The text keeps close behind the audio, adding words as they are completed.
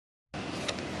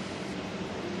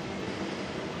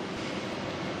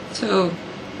So,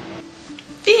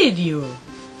 video.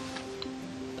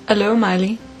 Hello,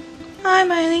 Miley. Hi,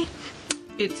 Miley.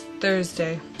 It's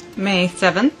Thursday, May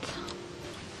 7th.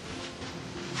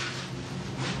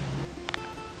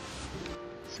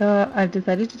 So, I've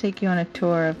decided to take you on a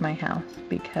tour of my house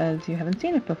because you haven't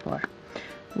seen it before.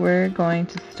 We're going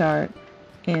to start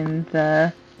in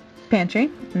the pantry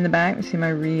in the back. You see my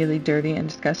really dirty and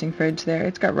disgusting fridge there.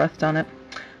 It's got rust on it.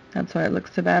 That's why it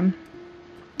looks so bad.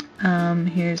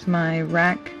 Here's my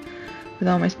rack with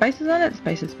all my spices on it.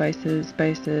 Spices, spices,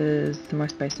 spices, some more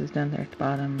spices down there at the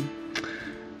bottom.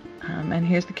 And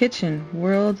here's the kitchen.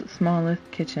 World's smallest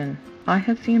kitchen. I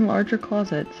have seen larger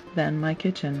closets than my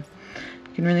kitchen.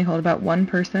 You can really hold about one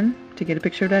person. To get a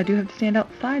picture of it, I do have to stand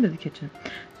outside of the kitchen.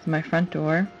 So my front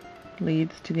door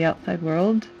leads to the outside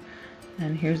world.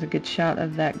 And here's a good shot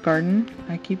of that garden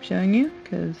I keep showing you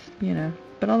because, you know,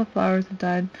 but all the flowers have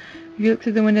died. If you look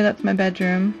through the window, that's my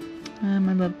bedroom.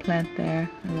 My little plant there.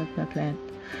 I love my plant.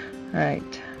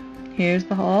 Alright, here's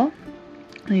the hall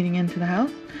leading into the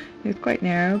house. It's quite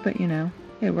narrow, but you know,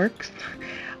 it works.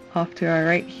 Off to our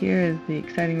right here is the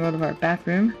exciting world of our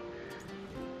bathroom.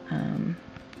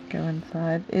 Go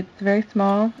inside. It's very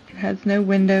small. It has no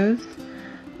windows.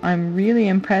 I'm really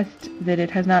impressed that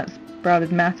it has not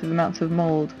sprouted massive amounts of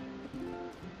mold,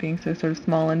 being so sort of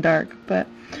small and dark, but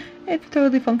it's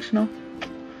totally functional.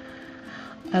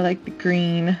 I like the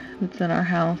green that's in our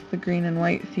house, the green and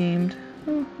white themed.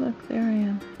 Oh, look, there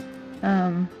I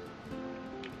am.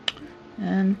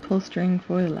 And pull string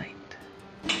for the light.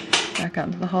 Back out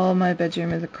into the hall. My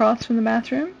bedroom is across from the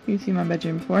bathroom. You've seen my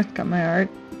bedroom before. It's got my art.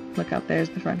 Look out, there's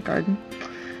the front garden.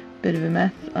 Bit of a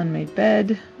mess, unmade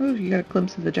bed. Oh, you got a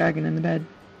glimpse of the dragon in the bed.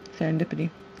 Serendipity.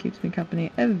 Keeps me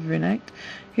company every night.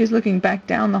 Here's looking back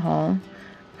down the hall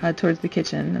towards the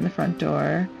kitchen and the front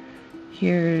door.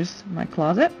 Here's my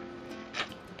closet.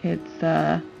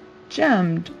 It's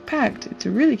jammed, packed. It's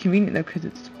really convenient though because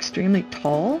it's extremely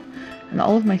tall and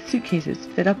all of my suitcases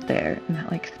fit up there in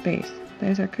that like space.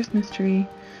 There's our Christmas tree.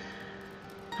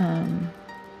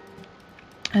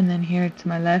 And then here to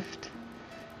my left,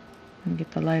 and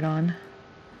get the light on,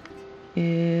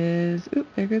 is, oop,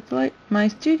 there goes the light, my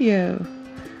studio.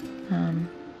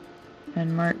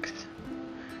 And Mark's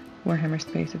Warhammer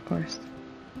space, of course.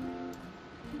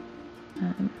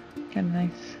 Got a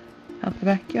nice out the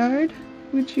backyard,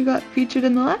 which you got featured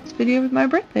in the last video with my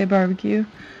birthday barbecue.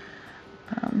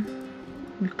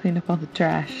 We've cleaned up all the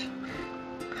trash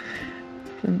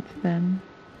since then.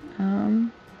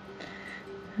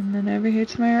 And then over here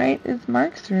to my right is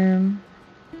Mark's room,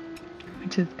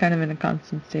 which is kind of in a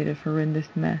constant state of horrendous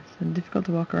mess and difficult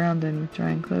to walk around in with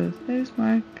drying clothes. There's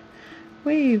Mark.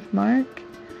 Wave, Mark.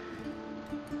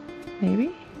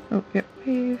 Maybe? Oh, yep,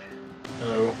 wave.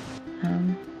 Hello.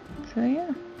 So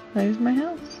yeah, there's my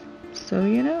house. So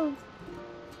you know.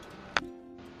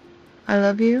 I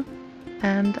love you,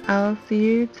 and I'll see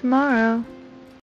you tomorrow.